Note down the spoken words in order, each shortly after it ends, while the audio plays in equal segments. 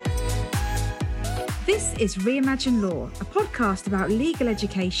This is Reimagine Law, a podcast about legal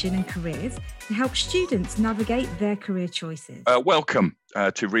education and careers to help students navigate their career choices. Welcome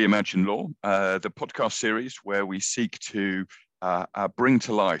to Reimagine Law, the podcast series where we seek to bring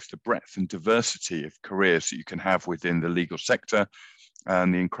to life the breadth and diversity of careers that you can have within the legal sector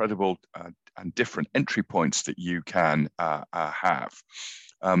and the incredible and different entry points that you can have.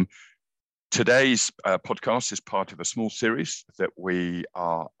 Today's podcast is part of a small series that we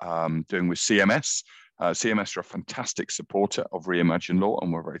are doing with CMS. CMS are a fantastic supporter of Reimagine Law,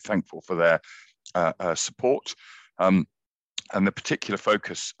 and we're very thankful for their support. And the particular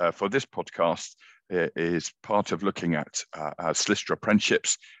focus for this podcast is part of looking at solicitor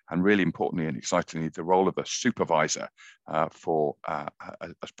apprenticeships, and really importantly and excitingly, the role of a supervisor as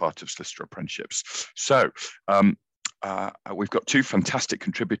part of solicitor apprenticeships. So we've got two fantastic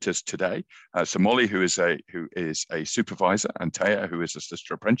contributors today. So Molly, who is a supervisor, and Taya, who is a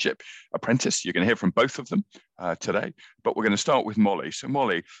solicitor apprentice. You're going to hear from both of them today, but we're going to start with Molly. So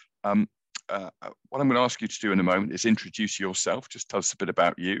Molly, what I'm going to ask you to do in a moment is introduce yourself. Just tell us a bit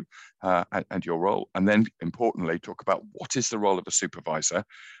about you and your role, and then importantly, talk about what is the role of a supervisor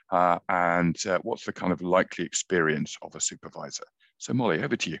and what's the kind of likely experience of a supervisor. So Molly,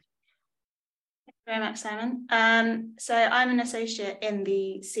 over to you. Thank you very much, Simon. So I'm an associate in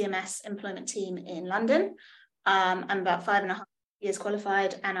the CMS employment team in London. I'm about 5.5 years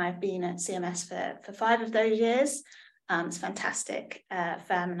qualified, and I've been at CMS for 5 of those years. It's a fantastic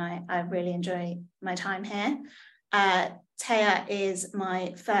firm, and I really enjoy my time here. Taya is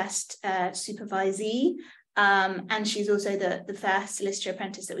my first supervisee, and she's also the first solicitor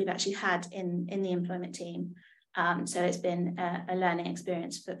apprentice that we've actually had in the employment team. So it's been a learning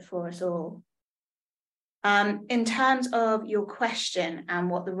experience for us all. In terms of your question and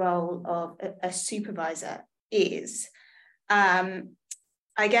what the role of a supervisor is,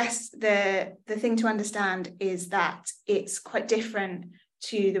 I guess the thing to understand is that it's quite different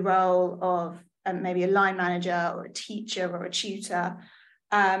to the role of maybe a line manager or a teacher or a tutor.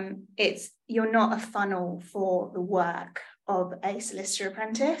 You're not a funnel for the work of a solicitor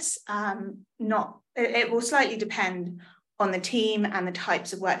apprentice. It will slightly depend on the team and the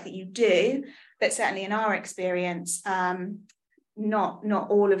types of work that you do. But certainly in our experience, not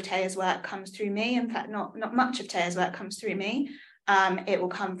all of Taya's work comes through me. In fact, not much of Taya's work comes through me. It will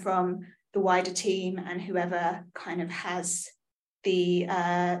come from the wider team and whoever kind of has the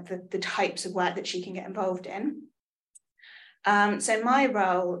types of work that she can get involved in. So my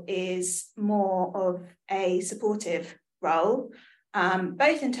role is more of a supportive role,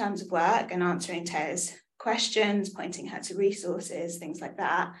 both in terms of work and answering Taya's questions, pointing her to resources, things like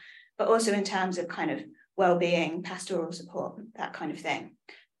that, but also in terms of kind of well-being, pastoral support, that kind of thing.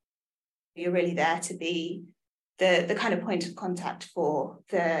 You're really there to be the kind of point of contact for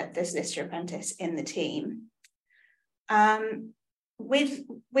the solicitor apprentice in the team.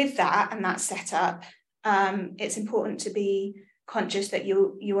 With that and that setup, it's important to be conscious that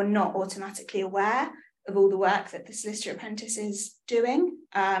you are not automatically aware of all the work that the solicitor apprentice is doing.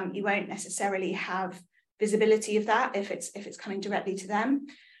 You won't necessarily have visibility of that if it's coming directly to them.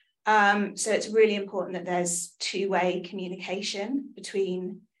 So it's really important that there's two-way communication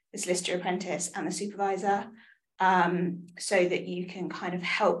between the solicitor apprentice and the supervisor, so that you can kind of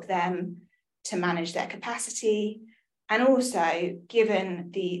help them to manage their capacity. And also, given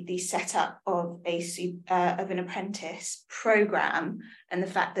the setup of an apprentice program and the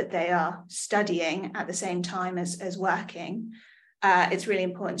fact that they are studying at the same time as working, it's really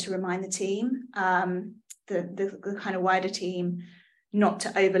important to remind the team, the kind of wider team, not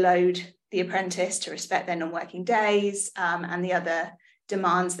to overload the apprentice, to respect their non-working days and the other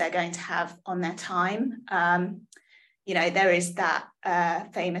demands they're going to have on their time. There is that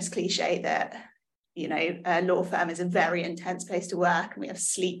famous cliche that, a law firm is a very intense place to work, and we have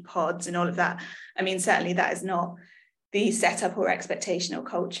sleep pods and all of that. I mean, certainly that is not the setup or expectation or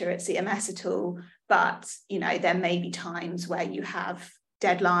culture at CMS at all. But, there may be times where you have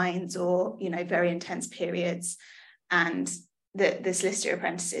deadlines or, very intense periods, and the solicitor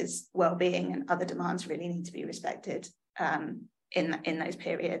apprentice's well-being and other demands really need to be respected in those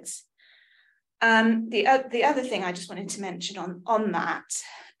periods. The other thing I just wanted to mention on that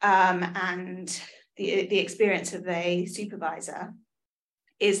and the experience of a supervisor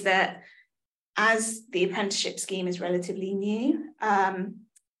is that as the apprenticeship scheme is relatively new,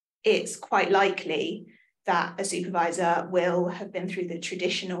 it's quite likely that a supervisor will have been through the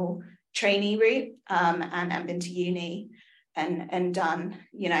traditional trainee route and been to uni and done,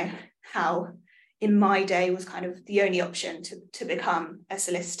 how in my day was kind of the only option to become a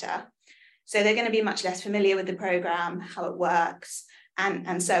solicitor. So they're going to be much less familiar with the programme, how it works,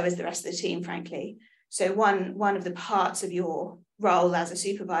 and so is the rest of the team, frankly. So one of the parts of your role as a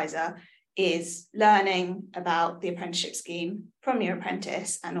supervisor is learning about the apprenticeship scheme from your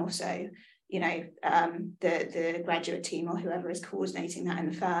apprentice, and also, the graduate team or whoever is coordinating that in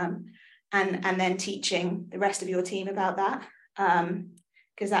the firm, and then teaching the rest of your team about that,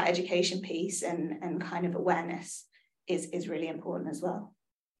 because that education piece and kind of awareness is really important as well.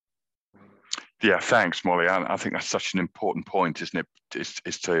 Yeah, thanks, Molly. I think that's such an important point, isn't it?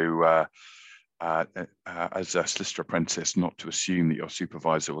 Is to as a solicitor apprentice, not to assume that your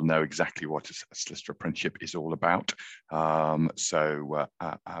supervisor will know exactly what a solicitor apprenticeship is all about. Yeah, I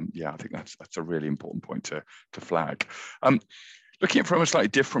think that's a really important point to flag. Looking at it from a slightly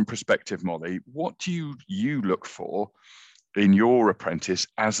different perspective, Molly, what do you look for in your apprentice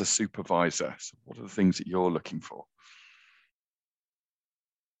as a supervisor? So what are the things that you're looking for?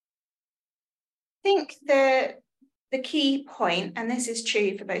 I think the key point, and this is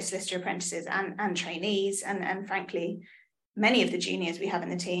true for both solicitor apprentices and trainees, and frankly, many of the juniors we have in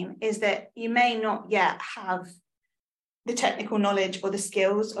the team, is that you may not yet have the technical knowledge or the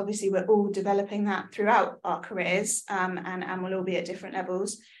skills. Obviously, we're all developing that throughout our careers, and we'll all be at different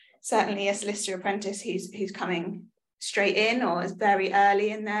levels. Certainly a solicitor apprentice who's coming straight in or is very early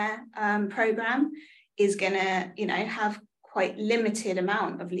in their programme is going to, have quite limited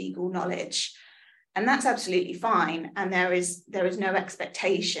amount of legal knowledge. And that's absolutely fine. And there is no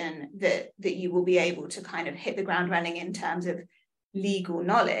expectation that you will be able to kind of hit the ground running in terms of legal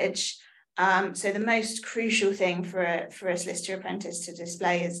knowledge. So the most crucial thing for a solicitor apprentice to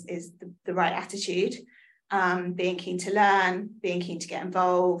display is the right attitude, being keen to learn, being keen to get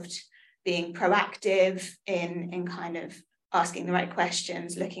involved, being proactive in kind of asking the right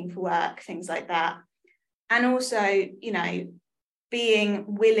questions, looking for work, things like that. And also, being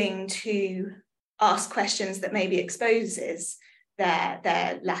willing to ask questions that maybe exposes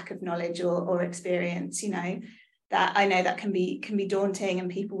their lack of knowledge or experience, that I know that can be daunting,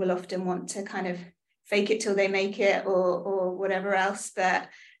 and people will often want to kind of fake it till they make it or whatever else, but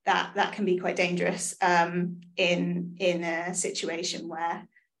that can be quite dangerous in a situation where,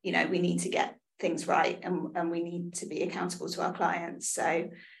 we need to get things right and we need to be accountable to our clients. So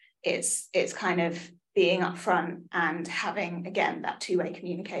it's kind of being upfront and having, again, that two-way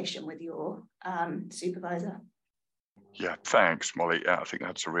communication with your supervisor. Yeah, thanks, Molly. I think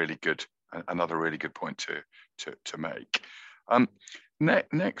that's another really good point to make.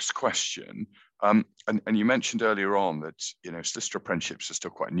 Next question, and you mentioned earlier on that solicitor apprenticeships are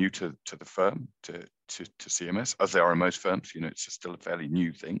still quite new to the firm, to CMS, as they are in most firms. It's still a fairly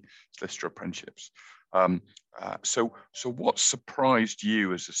new thing, solicitor apprenticeships. So what surprised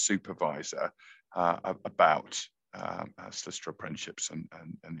you as a supervisor about solicitor apprenticeships and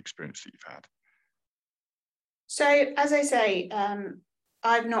the experience that you've had? So, as I say,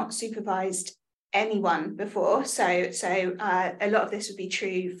 I've not supervised anyone before, so a lot of this would be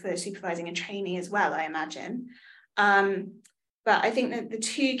true for supervising a trainee as well, I imagine. But I think that the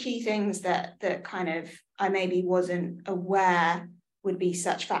two key things that kind of I maybe wasn't aware would be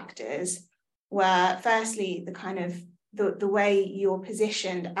such factors were, firstly, the kind of the way you're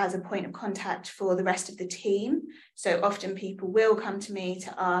positioned as a point of contact for the rest of the team. So often people will come to me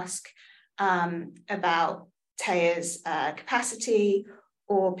to ask about Taya's capacity,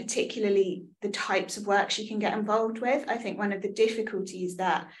 or particularly the types of work she can get involved with. I think one of the difficulties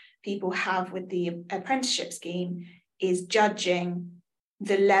that people have with the apprenticeship scheme is judging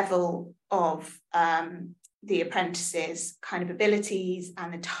the level of the apprentices' kind of abilities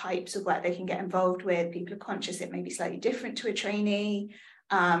and the types of work they can get involved with. People are conscious it may be slightly different to a trainee,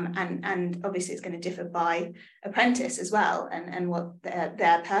 and obviously it's going to differ by apprentice as well, and what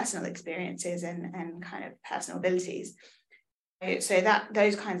their personal experiences and kind of personal abilities. So that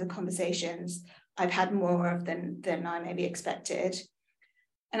those kinds of conversations I've had more of than I maybe expected.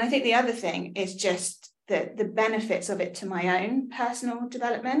 And I think the other thing is just the benefits of it to my own personal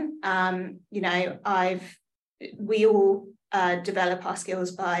development. We all develop our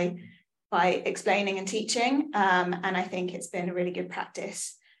skills by explaining and teaching, and I think it's been a really good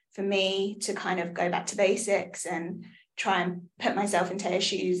practice for me to kind of go back to basics and try and put myself into Taya's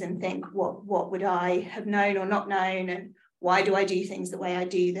shoes and think what would I have known or not known, and why do I do things the way I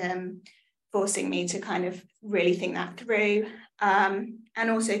do them, forcing me to kind of really think that through, and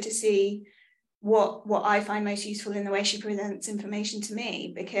also to see what I find most useful in the way she presents information to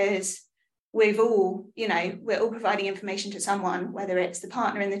me, because we're all providing information to someone, whether it's the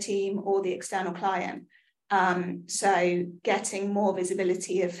partner in the team or the external client. So getting more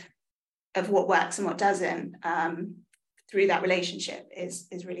visibility of what works and what doesn't through that relationship is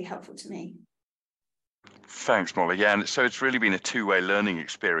really helpful to me. Thanks, Molly. Yeah, and so it's really been a two-way learning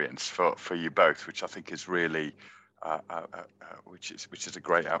experience for you both, which I think is really, which is a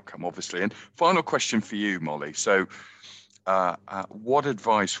great outcome, obviously. And final question for you, Molly. So, what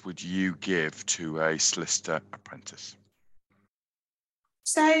advice would you give to a solicitor apprentice?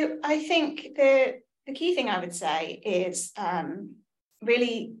 So I think the key thing I would say is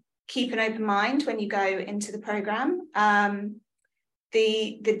really keep an open mind when you go into the programme.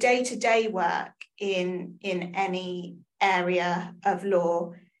 The day-to-day work in any area of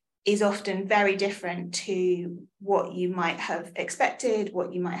law is often very different to what you might have expected,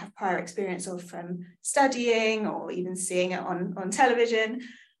 what you might have prior experience of from studying or even seeing it on television.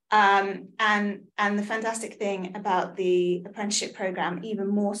 And the fantastic thing about the apprenticeship programme, even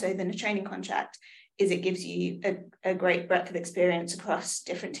more so than a training contract, is it gives you a great breadth of experience across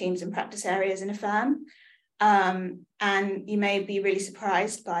different teams and practice areas in a firm. And you may be really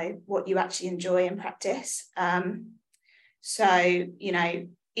surprised by what you actually enjoy in practice. So, you know,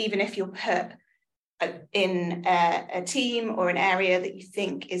 even if you're put in a team or an area that you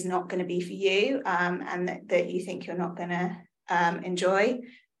think is not going to be for you, and that you think you're not going to enjoy,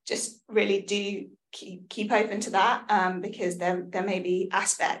 just really do keep open to that, because there may be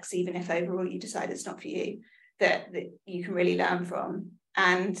aspects, even if overall you decide it's not for you, that you can really learn from.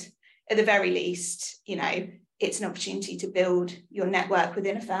 And at the very least, you know, it's an opportunity to build your network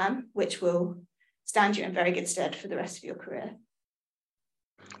within a firm, which will stand you in very good stead for the rest of your career.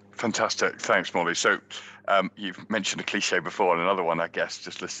 Fantastic. Thanks, Molly. So you've mentioned a cliche before, and another one, I guess,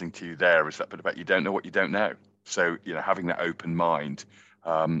 just listening to you there, is that bit about you don't know what you don't know. So, you know, having that open mind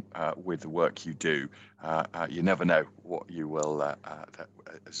with the work you do, you never know what you will,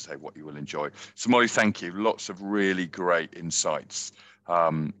 what you will enjoy. So, Molly, thank you. Lots of really great insights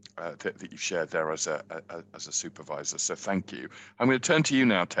that you've shared there as a supervisor. So, thank you. I'm going to turn to you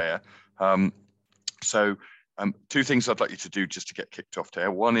now, Taya. Two things I'd like you to do just to get kicked off,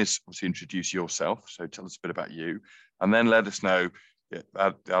 Taya. One is obviously introduce yourself. So tell us a bit about you, and then let us know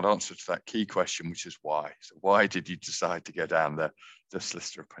that answer to that key question, which is why. So why did you decide to go down the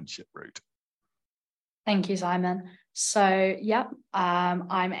solicitor apprenticeship route? Thank you, Simon. So,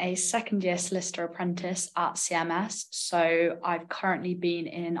 I'm a second-year solicitor apprentice at CMS. So I've currently been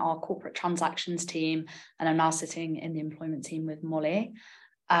in our corporate transactions team, and I'm now sitting in the employment team with Molly.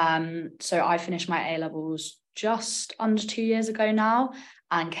 So I finished my A-levels just under 2 years ago now,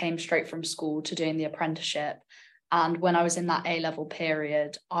 and came straight from school to doing the apprenticeship. And when I was in that A-level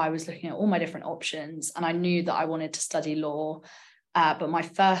period, I was looking at all my different options, and I knew that I wanted to study law. But my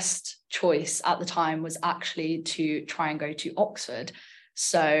first choice at the time was actually to try and go to Oxford.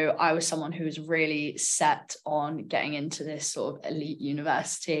 So I was someone who was really set on getting into this sort of elite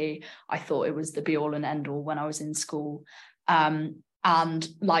university. I thought it was the be all and end all when I was in school. And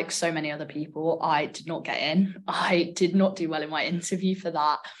like so many other people, I did not get in. I did not do well in my interview for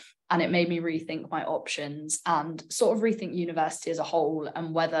that. And it made me rethink my options and sort of rethink university as a whole,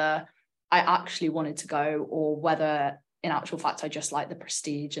 and whether I actually wanted to go, or whether in actual fact I just like the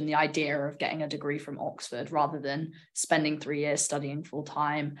prestige and the idea of getting a degree from Oxford rather than spending 3 years studying full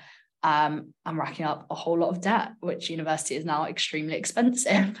time. I'm racking up a whole lot of debt, which university is now extremely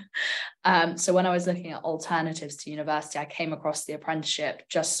expensive. So when I was looking at alternatives to university, I came across the apprenticeship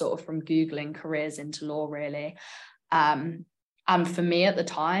just sort of from Googling careers into law, really. And for me at the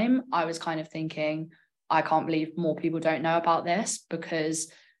time, I was kind of thinking, I can't believe more people don't know about this,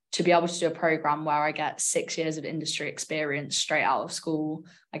 because to be able to do a program where I get 6 years of industry experience straight out of school,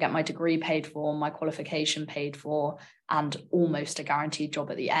 I get my degree paid for, my qualification paid for, and almost a guaranteed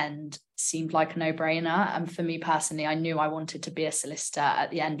job at the end, seemed like a no-brainer. And for me personally, I knew I wanted to be a solicitor at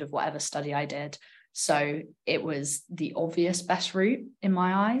the end of whatever study I did. So it was the obvious best route in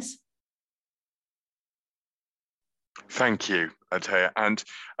my eyes. Thank you, Taya, and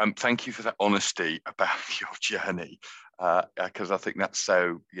thank you for that honesty about your journey, because I think that's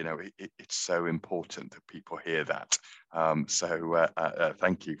so, you know, it's so important that people hear that.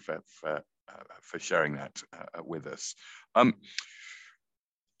 Thank you for sharing that with us.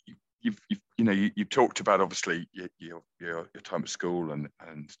 You've talked about obviously your time at school and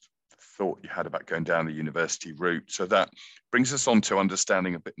thought you had about going down the university route. So that brings us on to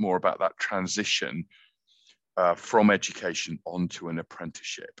understanding a bit more about that transition from education onto an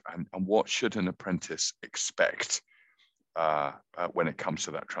apprenticeship, and what should an apprentice expect when it comes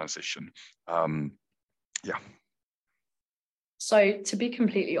to that transition. So to be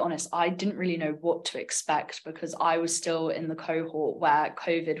completely honest, I didn't really know what to expect, because I was still in the cohort where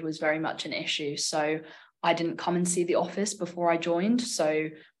COVID was very much an issue. So I didn't come and see the office before I joined. So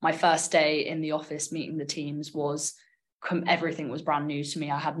my first day in the office meeting the teams was everything was brand new to me.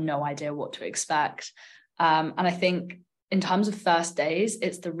 I had no idea what to expect. And I think in terms of first days,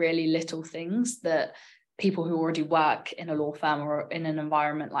 it's the really little things that people who already work in a law firm or in an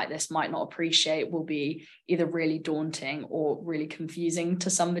environment like this might not appreciate, will be either really daunting or really confusing to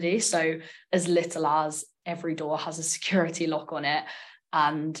somebody. So as little as every door has a security lock on it,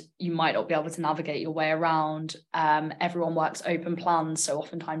 and you might not be able to navigate your way around. Everyone works open plans, so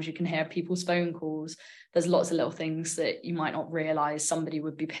oftentimes you can hear people's phone calls. There's lots of little things that you might not realise somebody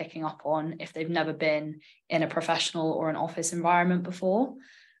would be picking up on if they've never been in a professional or an office environment before.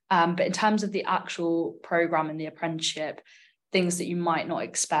 But in terms of the actual programme and the apprenticeship, things that you might not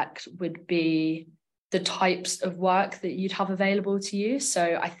expect would be the types of work that you'd have available to you.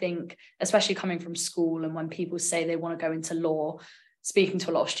 So I think, especially coming from school, and when people say they want to go into law, speaking to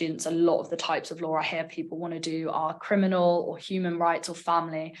a lot of students, a lot of the types of law I hear people want to do are criminal or human rights or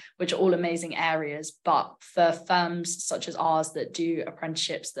family, which are all amazing areas. But for firms such as ours that do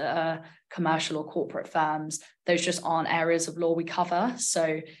apprenticeships that are commercial or corporate firms, those just aren't areas of law we cover.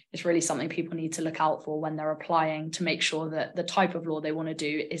 So it's really something people need to look out for when they're applying, to make sure that the type of law they want to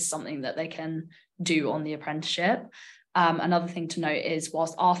do is something that they can do on the apprenticeship. Another thing to note is,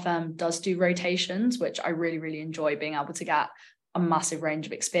 whilst our firm does do rotations, which I really, really enjoy being able to get a massive range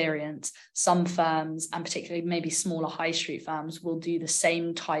of experience, some firms, and particularly maybe smaller high street firms, will do the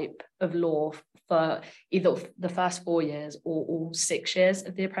same type of law for either the first 4 years or all 6 years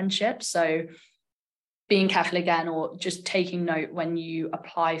of the apprenticeship. So being careful again, or just taking note when you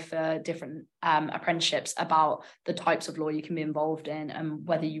apply for different apprenticeships about the types of law you can be involved in, and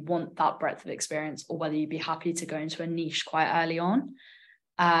whether you want that breadth of experience or whether you'd be happy to go into a niche quite early on.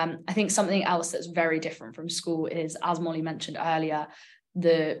 I think something else that's very different from school is, as Molly mentioned earlier,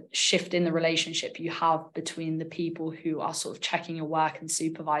 the shift in the relationship you have between the people who are sort of checking your work and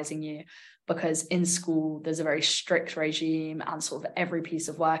supervising you. Because in school, there's a very strict regime, and sort of every piece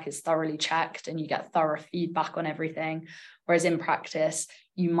of work is thoroughly checked and you get thorough feedback on everything. Whereas in practice,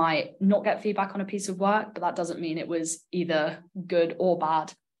 you might not get feedback on a piece of work, but that doesn't mean it was either good or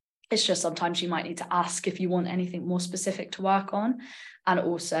bad. It's just sometimes you might need to ask if you want anything more specific to work on. And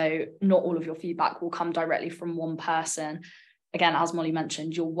also, not all of your feedback will come directly from one person. Again, as Molly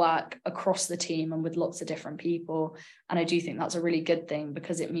mentioned, you'll work across the team and with lots of different people. And I do think that's a really good thing,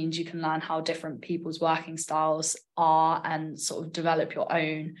 because it means you can learn how different people's working styles are and sort of develop your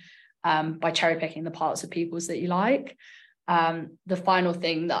own by cherry picking the parts of people's that you like. The final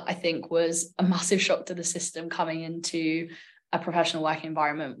thing that I think was a massive shock to the system coming into a professional working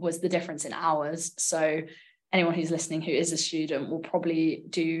environment was the difference in hours. So anyone who's listening who is a student will probably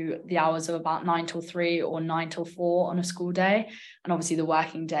do the hours of about 9 till 3 or 9 till 4 on a school day. And obviously the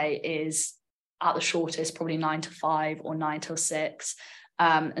working day is at the shortest, probably 9 to 5 or 9 till 6.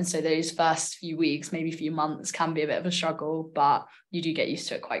 And so those first few weeks, maybe few months, can be a bit of a struggle, but you do get used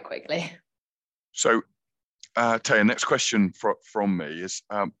to it quite quickly. So, Taya, next question from me is,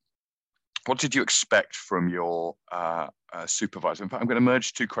 what did you expect from your supervisor? In fact, I'm going to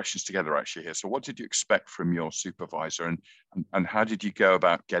merge two questions together actually here. So what did you expect from your supervisor, and how did you go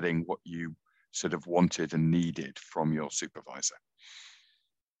about getting what you sort of wanted and needed from your supervisor?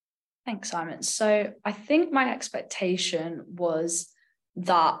 Thanks, Simon. So I think my expectation was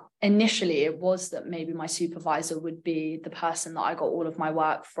that initially it was that maybe my supervisor would be the person that I got all of my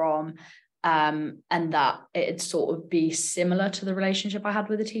work from, and that it'd sort of be similar to the relationship I had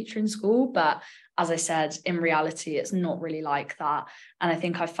with a teacher in school. But as I said, in reality, it's not really like that. And I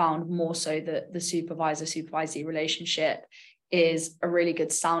think I found more so that the supervisor-supervisee relationship is a really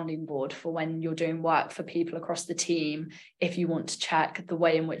good sounding board for when you're doing work for people across the team, if you want to check the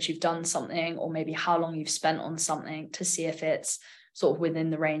way in which you've done something, or maybe how long you've spent on something, to see if it's sort of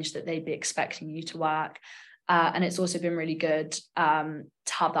within the range that they'd be expecting you to work. And it's also been really good to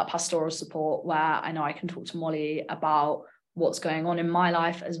have that pastoral support, where I know I can talk to Molly about what's going on in my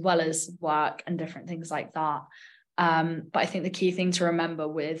life as well as work and different things like that. But I think the key thing to remember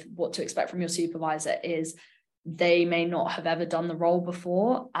with what to expect from your supervisor is they may not have ever done the role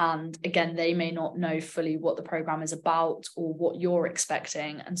before. And again, they may not know fully what the program is about or what you're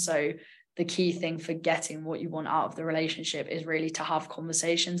expecting. And so the key thing for getting what you want out of the relationship is really to have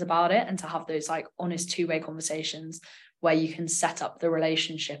conversations about it, and to have those like honest two-way conversations where you can set up the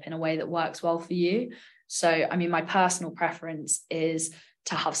relationship in a way that works well for you. So, I mean, my personal preference is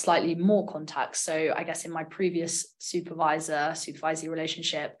to have slightly more contacts. So I guess in my previous supervisor-supervisee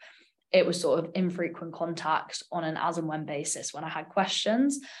relationship, it was sort of infrequent contact on an as and when basis when I had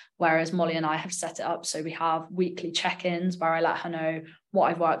questions, whereas Molly and I have set it up so we have weekly check-ins where I let her know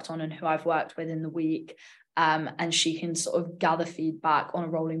what I've worked on and who I've worked with in the week, and she can sort of gather feedback on a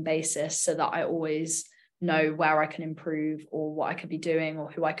rolling basis so that I always know where I can improve or what I could be doing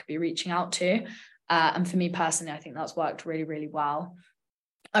or who I could be reaching out to. And for me personally, I think that's worked really, really well.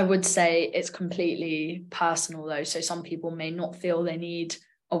 I would say it's completely personal though. So some people may not feel they need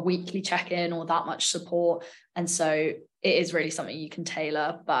a weekly check-in or that much support. And so it is really something you can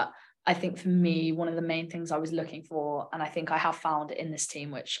tailor. But I think for me, one of the main things I was looking for, and I think I have found in this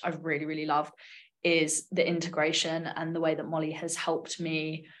team, which I've really, really loved, is the integration and the way that Molly has helped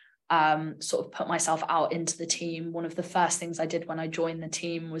me sort of put myself out into the team. One of the first things I did when I joined the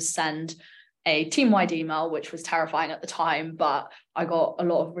team was send a team-wide email, which was terrifying at the time, but I got a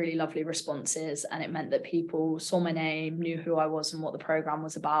lot of really lovely responses, and it meant that people saw my name, knew who I was and what the program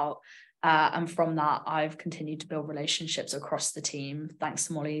was about. And from that, I've continued to build relationships across the team, thanks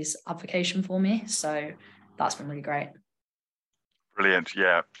to Molly's advocacy for me. So that's been really great. Brilliant.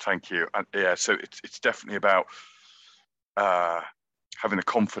 Yeah, thank you. And yeah, so it's definitely about having the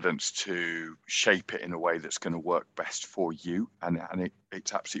confidence to shape it in a way that's going to work best for you. And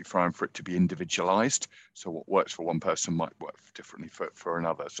it's absolutely fine for it to be individualized. So what works for one person might work differently for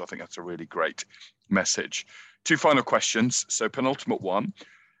another. So I think that's a really great message. 2 final questions. So penultimate one,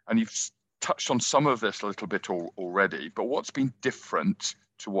 and you've touched on some of this a little bit already, but what's been different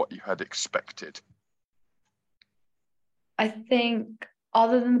to what you had expected? I think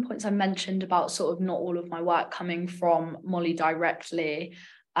other than the points I mentioned about sort of not all of my work coming from Molly directly,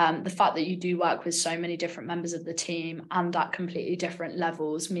 the fact that you do work with so many different members of the team and at completely different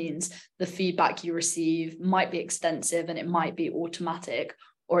levels means the feedback you receive might be extensive and it might be automatic,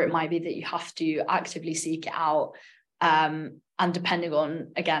 or it might be that you have to actively seek it out. And depending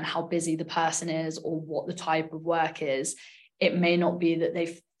on, again, how busy the person is or what the type of work is, it may not be that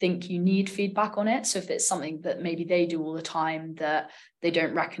they think you need feedback on it. So if it's something that maybe they do all the time that they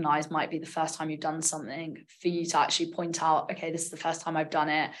don't recognize might be the first time you've done something, for you to actually point out, okay, this is the first time I've done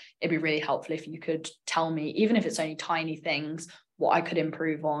it, it'd be really helpful if you could tell me, even if it's only tiny things, what I could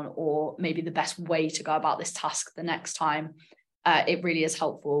improve on, or maybe the best way to go about this task the next time. It really is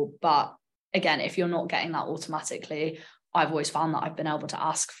helpful. But again, if you're not getting that automatically, I've always found that I've been able to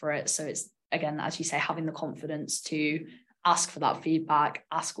ask for it. So it's, again, as you say, having the confidence to ask for that feedback,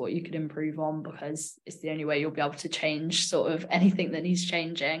 ask what you could improve on, because it's the only way you'll be able to change sort of anything that needs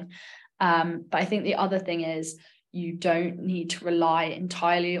changing. But I think the other thing is you don't need to rely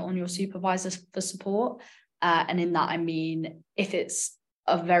entirely on your supervisors for support. And in that, I mean, if it's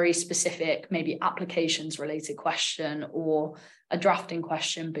a very specific, maybe applications related question or a drafting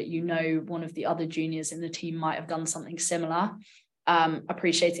question, but you know one of the other juniors in the team might have done something similar,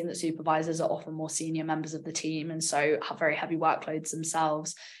 appreciating that supervisors are often more senior members of the team and so have very heavy workloads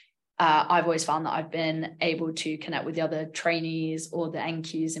themselves. I've always found that I've been able to connect with the other trainees or the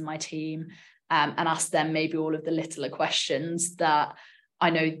NQs in my team and ask them maybe all of the littler questions that I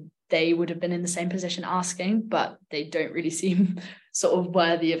know they would have been in the same position asking, but they don't really seem sort of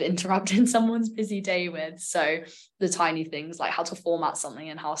worthy of interrupting someone's busy day with. So the tiny things like how to format something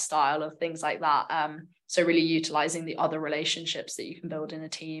and how style of things like that. So really utilizing the other relationships that you can build in a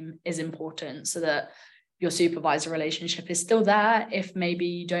team is important, so that your supervisor relationship is still there if maybe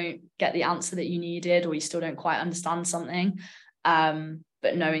you don't get the answer that you needed or you still don't quite understand something.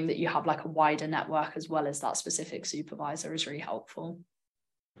 But knowing that you have like a wider network as well as that specific supervisor is really helpful.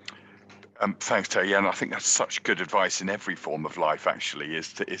 Thanks, Tay. Yeah, and I think that's such good advice in every form of life, actually,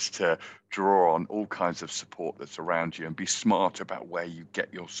 is to draw on all kinds of support that's around you and be smart about where you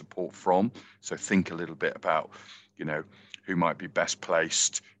get your support from. So think a little bit about, you know, who might be best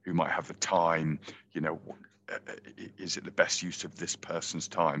placed, who might have the time, you know, is it the best use of this person's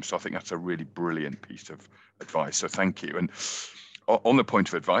time? So I think that's a really brilliant piece of advice. So thank you. And on the point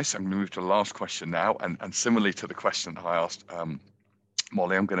of advice, I'm going to move to the last question now. And similarly to the question I asked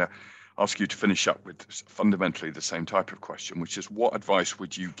Molly, I'm going to ask you to finish up with fundamentally the same type of question, which is, what advice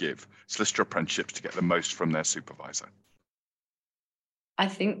would you give solicitor apprenticeships to get the most from their supervisor? I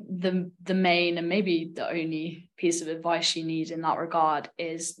think the main and maybe the only piece of advice you need in that regard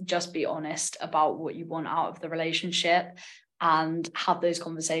is just be honest about what you want out of the relationship and have those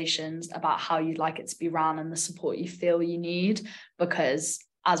conversations about how you'd like it to be run and the support you feel you need. Because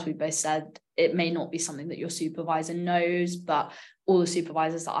as we both said, it may not be something that your supervisor knows, but all the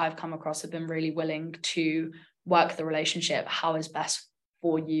supervisors that I've come across have been really willing to work the relationship, how is best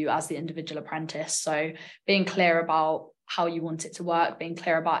for you as the individual apprentice. So being clear about how you want it to work, being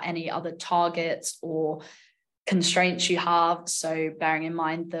clear about any other targets or constraints you have. So bearing in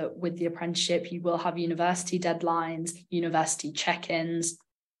mind that with the apprenticeship, you will have university deadlines, university check-ins,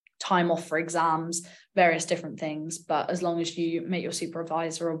 time off for exams, various different things. But as long as you make your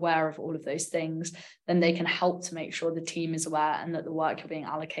supervisor aware of all of those things, then they can help to make sure the team is aware and that the work you're being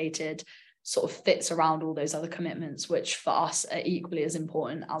allocated sort of fits around all those other commitments, which for us are equally as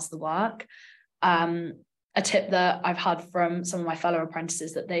important as the work. A tip that I've had from some of my fellow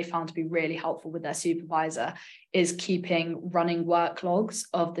apprentices that they found to be really helpful with their supervisor is keeping running work logs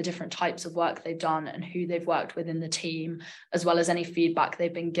of the different types of work they've done and who they've worked with in the team, as well as any feedback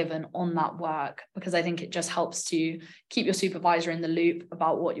they've been given on that work, because I think it just helps to keep your supervisor in the loop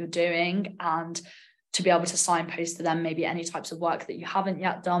about what you're doing and to be able to signpost to them maybe any types of work that you haven't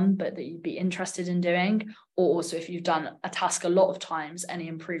yet done but that you'd be interested in doing, or also if you've done a task a lot of times, any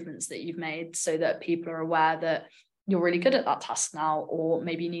improvements that you've made, so that people are aware that you're really good at that task now, or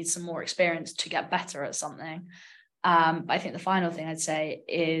maybe you need some more experience to get better at something. But I think the final thing I'd say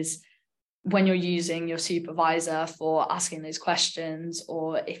is when you're using your supervisor for asking those questions,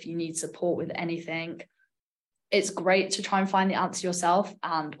 or if you need support with anything, it's great to try and find the answer yourself.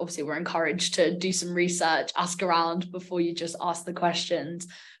 And obviously we're encouraged to do some research, ask around before you just ask the questions.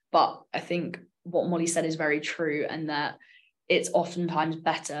 But I think what Molly said is very true, and that it's oftentimes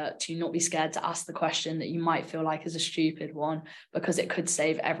better to not be scared to ask the question that you might feel like is a stupid one, because it could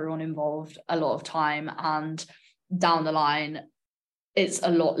save everyone involved a lot of time. And down the line, it's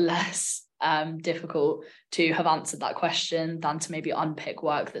a lot less difficult to have answered that question than to maybe unpick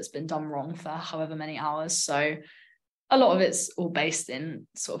work that's been done wrong for however many hours. So a lot of it's all based in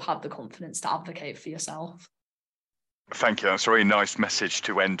sort of have the confidence to advocate for yourself. Thank you. That's a really nice message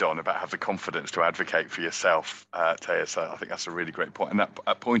to end on, about have the confidence to advocate for yourself, Taya. So I think that's a really great point. And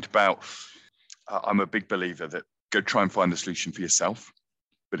that point about, I'm a big believer that go try and find the solution for yourself.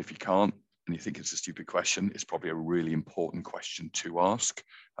 But if you can't, and you think it's a stupid question, it's probably a really important question to ask.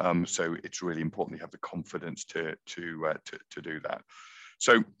 So it's really important you have the confidence to do that.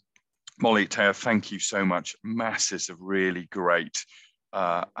 So Molly, Taya, thank you so much. Masses of really great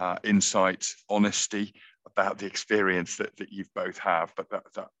insight, honesty about the experience that you've both have, but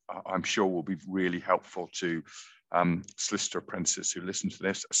that I'm sure will be really helpful to solicitor apprentices who listen to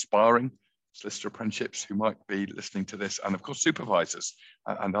this, aspiring solicitor apprenticeships who might be listening to this, and of course supervisors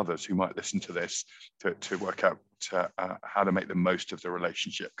and others who might listen to this to work out how to make the most of the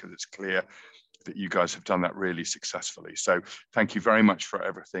relationship, because it's clear that you guys have done that really successfully. So thank you very much for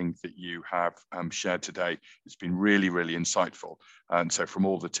everything that you have shared today. It's been really, really insightful. And so from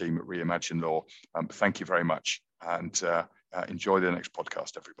all the team at Reimagine Law, thank you very much, and enjoy the next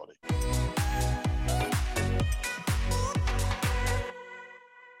podcast, everybody.